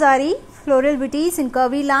silver zari, floral booties in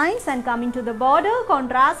curvy lines, and coming to the border,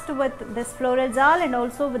 contrast with this floral zal and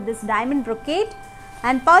also with this diamond brocade.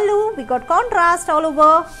 And pallu, we got contrast all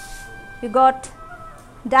over. We got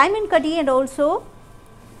diamond kadhi and also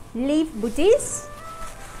leaf booties.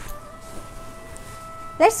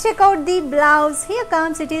 Let's check out the blouse. Here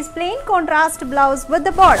comes, it is plain contrast blouse with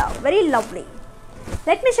the border, very lovely.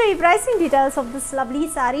 Let me show you pricing details of this lovely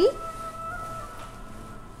saree.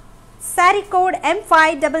 Saree code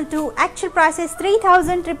M522, actual price is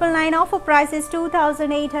 3,999, offer price is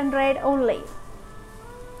 2,800 only.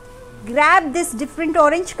 Grab this different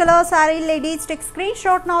orange color saree, ladies. Take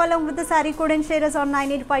screenshot now along with the saree code and share us on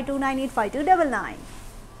 9852985299.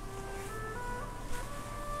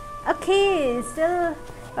 Okay, still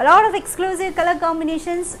a lot of exclusive color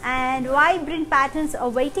combinations and vibrant patterns are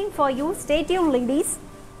waiting for you. Stay tuned, ladies.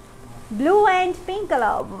 Blue and pink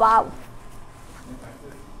color, wow.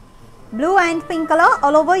 Blue and pink color,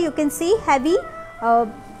 all over you can see heavy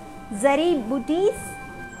zari booties.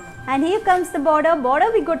 And here comes the border.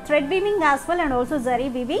 Border we got thread weaving as well and also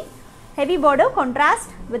zari weaving. Heavy border contrast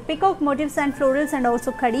with peacock motifs and florals and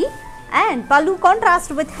also khadi. And pallu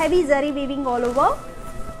contrast with heavy zari weaving all over.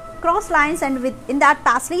 Cross lines and within that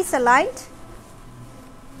parsley is aligned.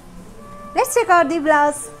 Let's check out the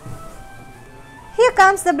blouse. Here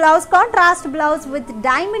comes the blouse, contrast blouse with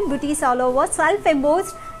diamond booties all over, self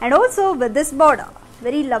embossed and also with this border.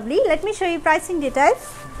 Very lovely. Let me show you pricing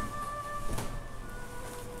details.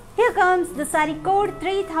 Here comes the saree code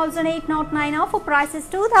 3,809, offer price is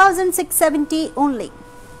 2,670 only.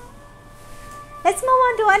 Let's move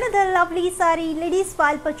on to another lovely saree. Ladies,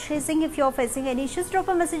 while purchasing, if you are facing any issues, drop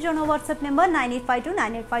a message on our WhatsApp number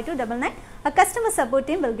 9852985299. A customer support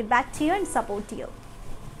team will get back to you and support you.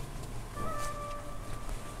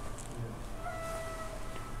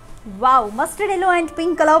 Wow, mustard yellow and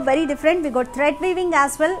pink color, very different. We got thread weaving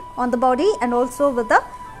as well on the body and also with the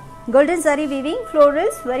golden zari weaving,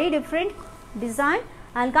 florals, very different design.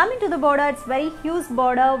 And coming to the border, it's very huge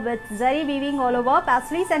border with zari weaving all over,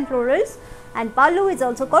 paisleys and florals. And pallu is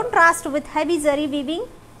also contrast with heavy zari weaving,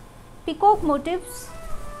 peacock motifs.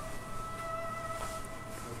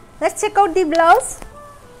 Let's check out the blouse.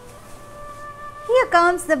 Here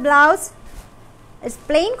comes the blouse. It's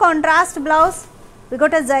plain contrast blouse. We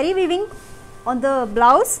got a zari weaving on the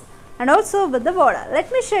blouse and also with the border.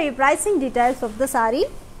 Let me show you pricing details of the saree.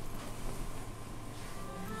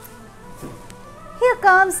 Here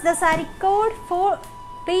comes the saree code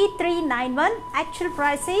 43391. Actual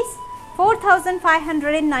price is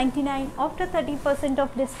 4,599. After 30%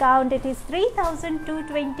 of discount, it is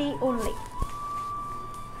 3,220 only.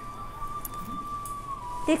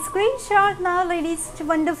 Take screenshot now, ladies.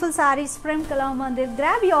 Wonderful sarees from Kalamandir.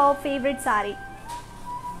 Grab your favorite saree.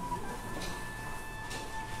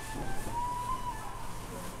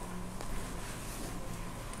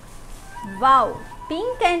 Wow,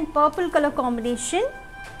 pink and purple color combination.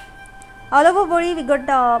 All over body we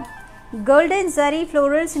got golden zari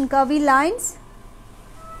florals in curvy lines.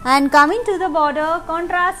 And coming to the border,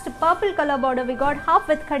 contrast purple color border, we got half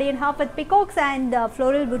with khadi and half with peacocks and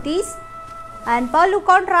floral booties. And pallu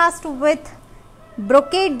contrast with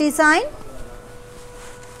brocade design.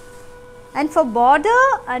 And for border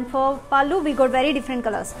and for pallu we got very different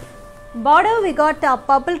colors. Border we got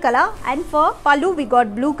purple color, and for pallu we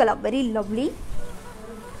got blue color, very lovely.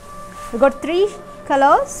 We got 3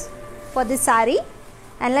 colors for this saree.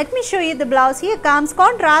 And let me show you the blouse. Here comes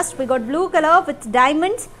contrast. We got blue color with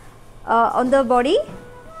diamonds on the body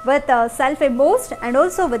with self embossed and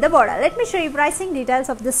also with the border. Let me show you pricing details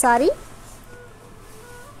of this saree.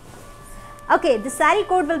 Okay, the saree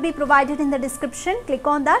code will be provided in the description. Click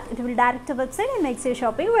on that. It will direct to website and makes your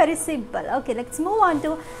shopping very simple. Okay, let's move on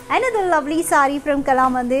to another lovely saree from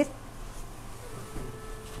Kalamandir.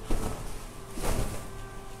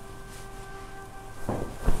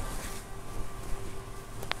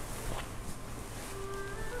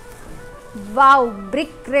 Wow,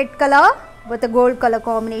 brick red color with a gold color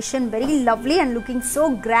combination, very lovely and looking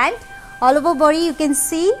so grand. All over body you can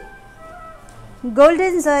see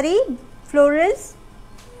golden zari florals,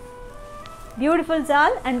 beautiful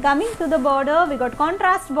zal. And coming to the border, we got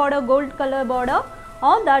contrast border, gold color border,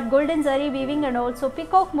 on that golden zari weaving and also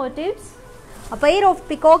peacock motifs. A pair of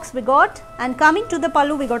peacocks we got. And coming to the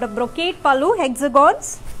pallu, we got a brocade pallu,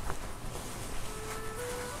 hexagons.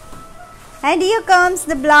 And here comes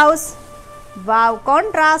the blouse. Wow,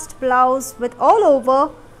 contrast blouse with all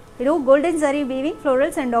over, golden zari weaving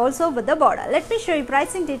florals and also with the border. Let me show you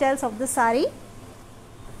pricing details of the saree.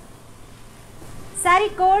 Saree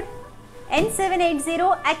code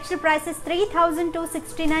N780, actual price is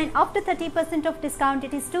 3,269. After 30% of discount,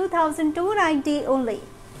 it is 2,290 only.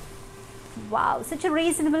 Wow, such a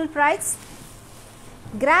reasonable price.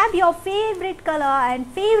 Grab your favorite color and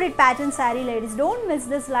favorite pattern saree, ladies. Don't miss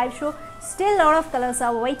this live show. Still a lot of colors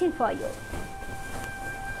are waiting for you.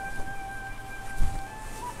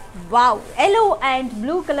 Wow, yellow and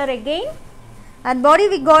blue color again. And body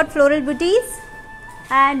we got floral booties.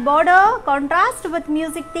 And border contrast with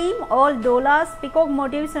music theme, all dolas, peacock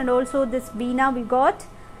motifs and also this veena we got.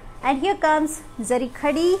 And here comes zari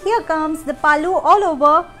khadi. Here comes the pallu all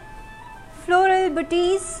over, floral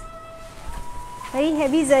booties, very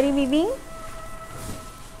heavy zari weaving.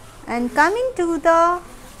 And coming to the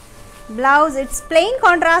blouse, it's plain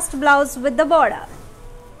contrast blouse with the border.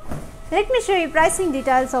 Let me show you pricing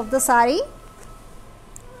details of the saree.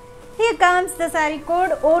 Here comes the saree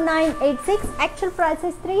code 0986. Actual price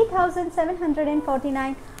is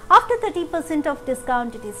 3,749. After 30% of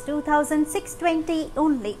discount, it is 2,620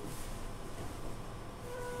 only.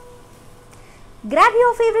 Grab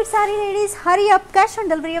your favorite saree, ladies. Hurry up. Cash on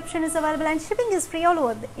delivery option is available and shipping is free all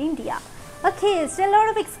over India. Okay, still a lot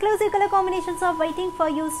of exclusive color combinations are waiting for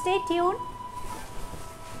you. Stay tuned.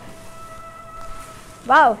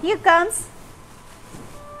 Wow, here comes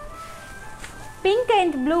pink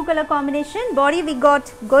and blue color combination. Body we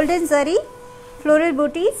got golden zari, floral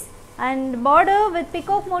booties, and border with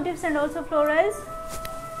peacock motifs and also florals,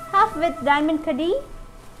 half with diamond khadi.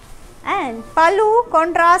 And pallu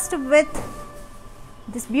contrast with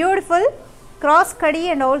this beautiful cross khadi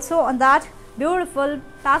and also on that beautiful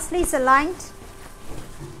paisley's aligned.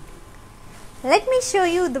 Let me show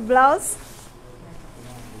you the blouse.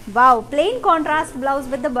 Wow, plain contrast blouse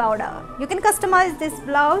with the border. You can customize this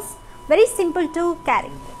blouse, very simple to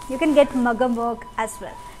carry. You can get muggam work as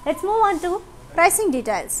well. Let's move on to pricing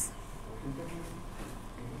details.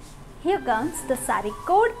 Here comes the saree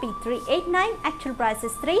code P389. Actual price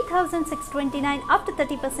is 3,629. After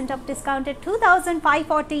 30% of discount at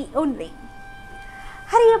 2,540 only.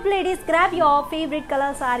 Hurry up, ladies, grab your favorite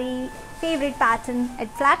color saree, favorite pattern at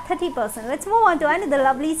flat 30%. Let's move on to another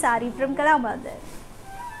lovely saree from Kalamandir.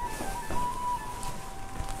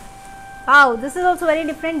 Wow, this is also very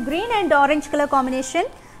different, green and orange color combination,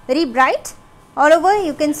 very bright. All over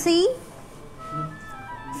you can see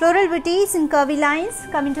floral booties in curvy lines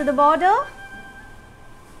coming to the border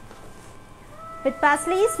with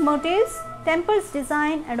paisleys, motifs, temples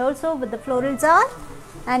design and also with the floral jar.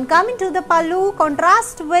 And coming to the pallu,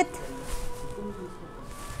 contrast with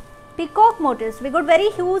peacock motifs. We got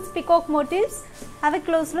very huge peacock motifs. Have a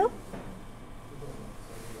close look.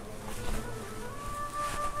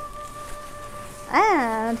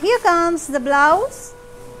 And here comes the blouse.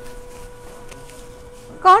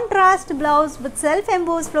 Contrast blouse with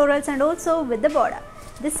self-embossed florals and also with the border.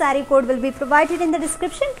 This saree code will be provided in the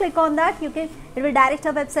description. Click on that. It will direct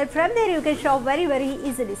our website. From there you can shop very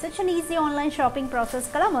easily. Such an easy online shopping process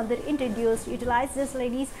Kalamandir introduced. Utilize this,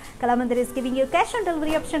 ladies. Kalamandir is giving you cash on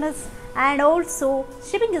delivery options and also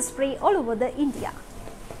shipping is free all over the India.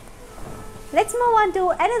 Let's move on to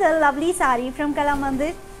another lovely saree from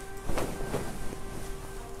Kalamandir.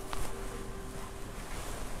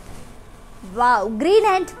 Wow, green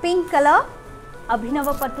and pink color,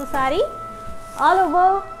 Abhinava Pattu saree. All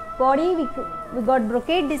over body we got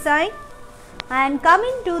brocade design, and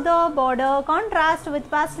coming to the border contrast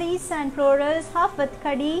with paisleys and florals, half with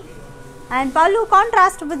khadi, and pallu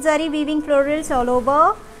contrast with zari weaving florals all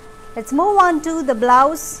over. Let's move on to the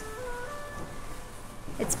blouse.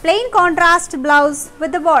 It's plain contrast blouse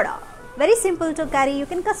with the border. Very simple to carry. You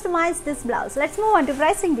can customize this blouse. Let's move on to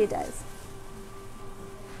pricing details.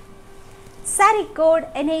 Saree code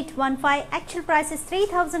N815. Actual price is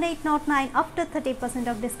 3,809. After 30%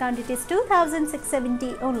 of discount, it is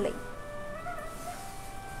 2,670 only.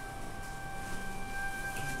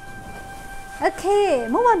 Okay,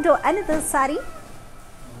 move on to another saree.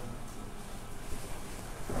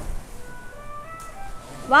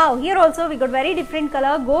 Wow, here also we got very different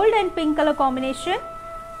color, gold and pink color combination.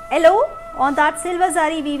 Yellow, on that silver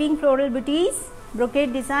zari weaving floral booties,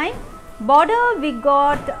 brocade design. Border we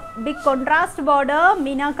got big contrast border,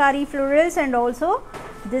 meenakari florals and also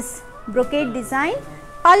this brocade design.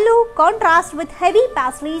 Pallu contrast with heavy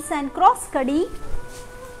paisleys and cross khadi.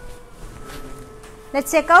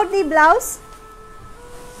 Let's check out the blouse.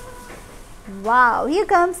 Wow, here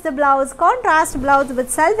comes the blouse, contrast blouse with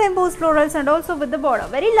self-embossed florals and also with the border.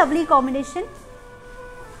 Very lovely combination.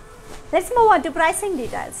 Let's move on to pricing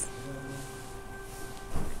details.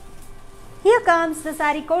 Here comes the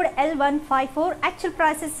saree code L154. Actual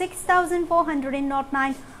price is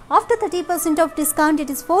 6,409. After 30% of discount, it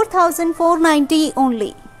is 4,490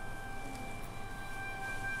 only.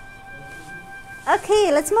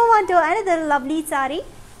 Okay, let's move on to another lovely saree.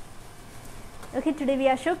 Okay, today we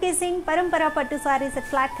are showcasing Parampara Pattu sarees at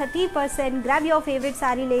flat 30%. Grab your favorite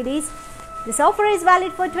saree, ladies. This offer is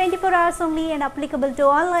valid for 24 hours only and applicable to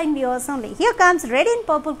online viewers only. Here comes red and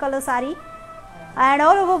purple color saree, and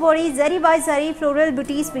all over body zari by zari floral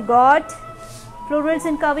booties. We got florals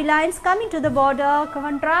and curvy lines coming to the border,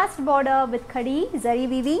 contrast border with khadi zari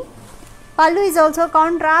weaving. Pallu is also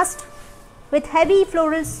contrast with heavy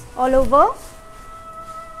florals all over.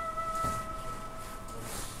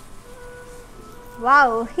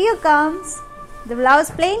 Wow, here comes the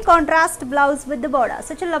blouse, plain contrast blouse with the border.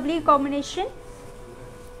 Such a lovely combination,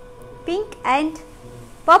 pink and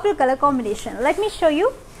purple color combination. Let me show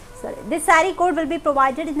you. Sorry, this saree code will be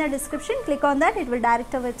provided in the description. Click on that, it will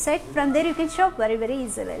direct our website. From there you can shop very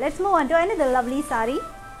easily. Let's move on to another lovely saree.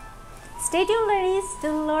 Stay tuned, ladies,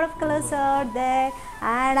 still a lot of colors are there,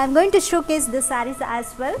 and I'm going to showcase the sarees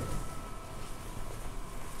as well.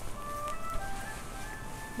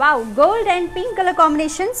 Wow, gold and pink color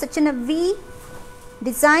combination, such in a V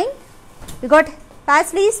design. We got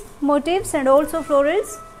paisleys motifs and also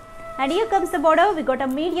florals. And here comes the border. We got a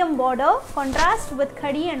medium border, contrast with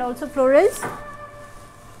khadi and also florals.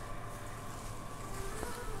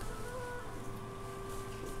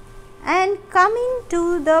 And coming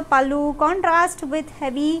to the pallu, contrast with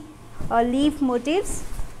heavy leaf motifs.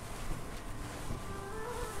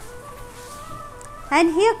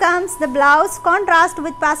 And here comes the blouse, contrast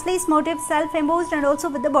with paisleys motifs, self-embossed and also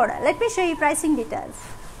with the border. Let me show you pricing details.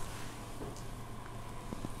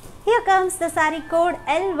 Here comes the saree code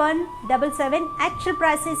L177. Actual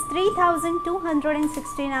price is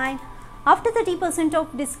 3,269. After 30%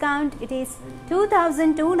 of discount, it is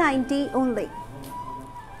 2,290 only.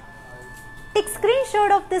 Take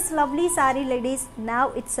screenshot of this lovely saree, ladies,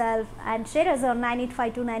 now itself and share us on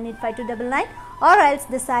 9852985299, or else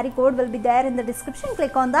the saree code will be there in the description.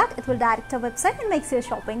 Click on that, it will direct our website and makes your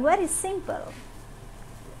shopping very simple.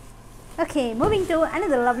 Okay, moving to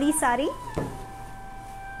another lovely saree.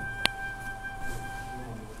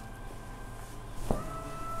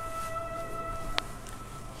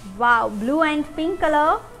 Wow, blue and pink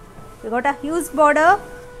color. We got a huge border.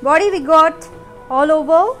 Body we got all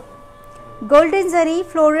over golden zari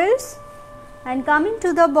florals, and coming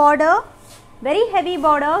to the border, very heavy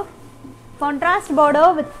border, contrast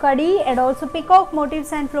border with khadi and also peacock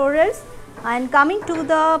motifs and florals. And coming to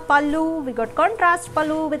the pallu, we got contrast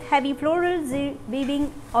pallu with heavy florals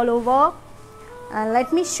weaving all over. And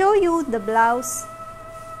let me show you the blouse.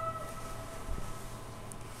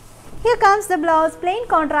 Here comes the blouse, plain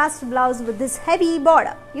contrast blouse with this heavy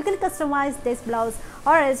border. You can customize this blouse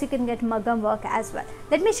or else you can get maggam work as well.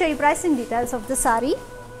 Let me show you pricing details of the saree.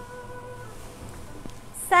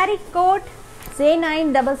 Saree code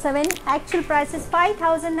J977. Actual price is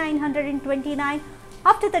 5,929.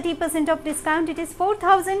 After 30% of discount, it is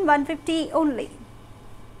 4,150 only.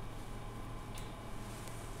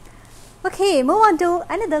 Okay, move on to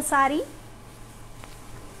another saree.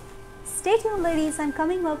 Stay tuned ladies, I'm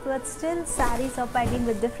coming up with still sarees of pending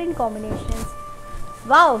with different combinations.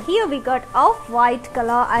 Wow, here we got off-white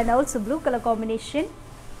color and also blue color combination.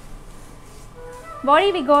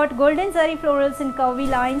 Body we got golden zari florals in curvy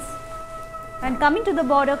lines. And coming to the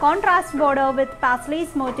border, contrast border with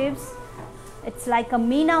paisleys motifs. It's like a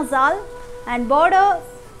meena zal. And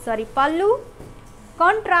pallu,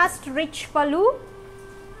 contrast rich pallu.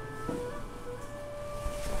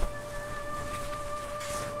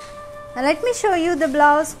 Now let me show you the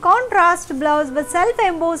blouse, contrast blouse with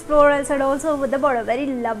self-embossed florals and also with the border. Very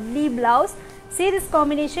lovely blouse. See this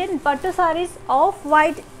combination, Pattu sarees,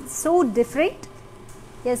 off-white, so different.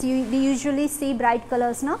 Yes, we usually see bright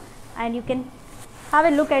colors now, and you can have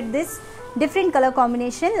a look at this different color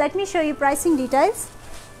combination. Let me show you pricing details.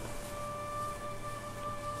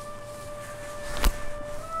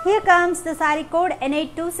 Here comes the saree code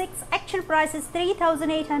N826. Actual price is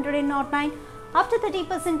 3,809. After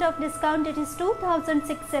 30% of discount, it is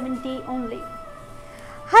 2,670 only.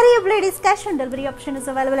 Hurry up ladies, cash on delivery option is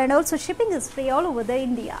available and also shipping is free all over the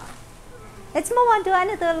India. Let's move on to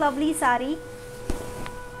another lovely saree.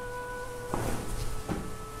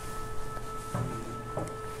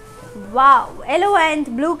 Wow, yellow and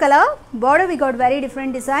blue color. Border we got very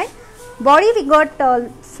different design. Body we got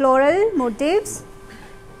floral motifs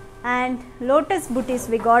and lotus booties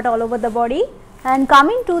we got all over the body. And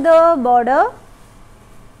coming to the border,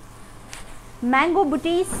 mango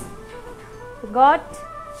booties got,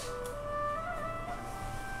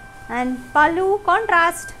 and pallu,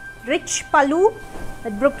 contrast rich pallu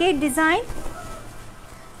with brocade design.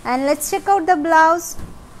 And let's check out the blouse.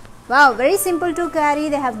 Wow, very simple to carry.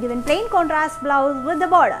 They have given plain contrast blouse with the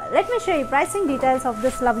border. Let me show you pricing details of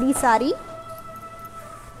this lovely saree.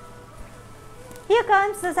 Here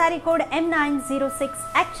comes the saree code M906.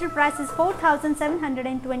 Actual price is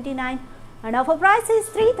 4,729 and offer price is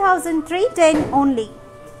 3,310 only.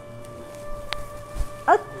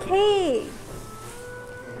 Okay,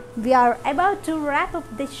 we are about to wrap up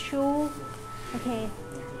this show. Okay,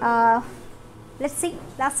 let's see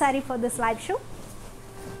last saree for this live show.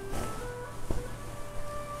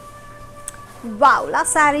 Wow,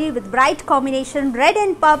 last saree with bright combination red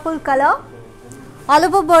and purple color all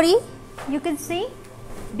over body. You can see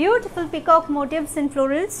beautiful peacock motifs in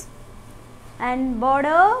florals and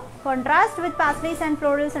border contrast with paisleys and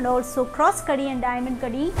florals and also cross kadi and diamond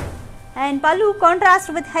kadi, and pallu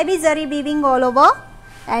contrast with heavy zari weaving all over.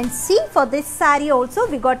 And see, for this saree also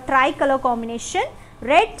we got tri-color combination,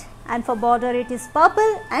 red, and for border it is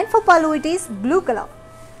purple, and for pallu it is blue color.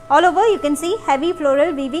 All over you can see heavy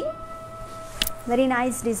floral weaving, very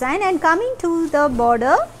nice design. And coming to the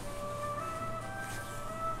border,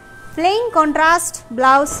 plain contrast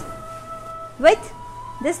blouse with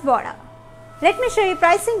this border. Let me show you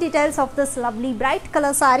pricing details of this lovely bright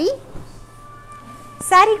color saree.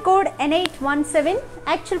 Saree code N817.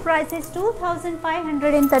 Actual price is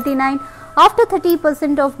 2,539. After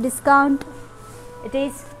 30% of discount, it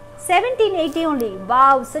is 1,780 only.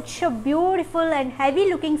 Wow, such a beautiful and heavy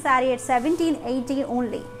looking saree at 1,780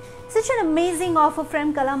 only. Such an amazing offer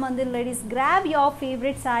from Kalamandir ladies. Grab your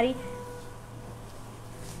favorite saree.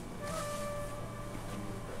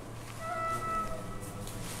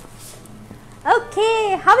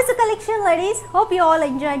 Okay, how is the collection ladies? Hope you all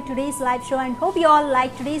enjoyed today's live show and hope you all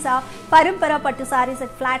like today's Parampara Pattu sarees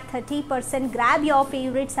at flat 30%. Grab your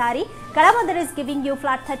favorite saree. Kalamandir is giving you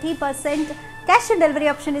flat 30%. Cash on delivery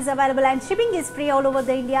option is available and shipping is free all over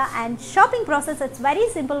the India, and shopping process it's very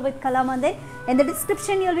simple with Kalamandir. In the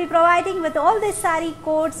description you'll be providing with all the saree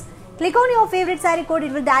codes. Click on your favorite saree code,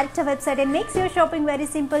 it will direct to website and makes your shopping very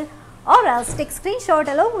simple. Or else take screenshot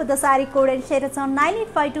along with the saree code and share it on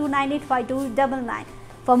 9852985299.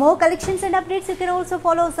 For more collections and updates, you can also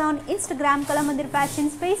follow us on Instagram Kalamandir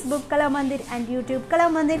Fashions, Facebook Kalamandir and YouTube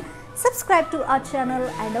Kalamandir. Subscribe to our channel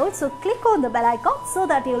and also click on the bell icon so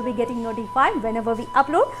that you will be getting notified whenever we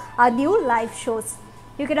upload our new live shows.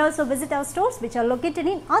 You can also visit our stores which are located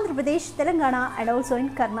in Andhra Pradesh, Telangana and also in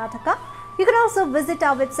Karnataka. You can also visit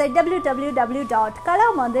our website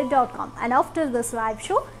www.kalamandir.com, and after this live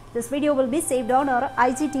show, this video will be saved on our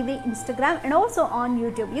IGTV, Instagram and also on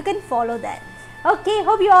YouTube. You can follow there. Okay,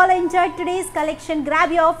 hope you all enjoyed today's collection.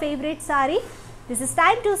 Grab your favorite saree. This is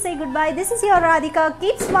time to say goodbye. This is your Radhika.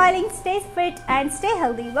 Keep smiling, stay fit and stay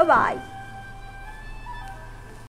healthy. Bye-bye.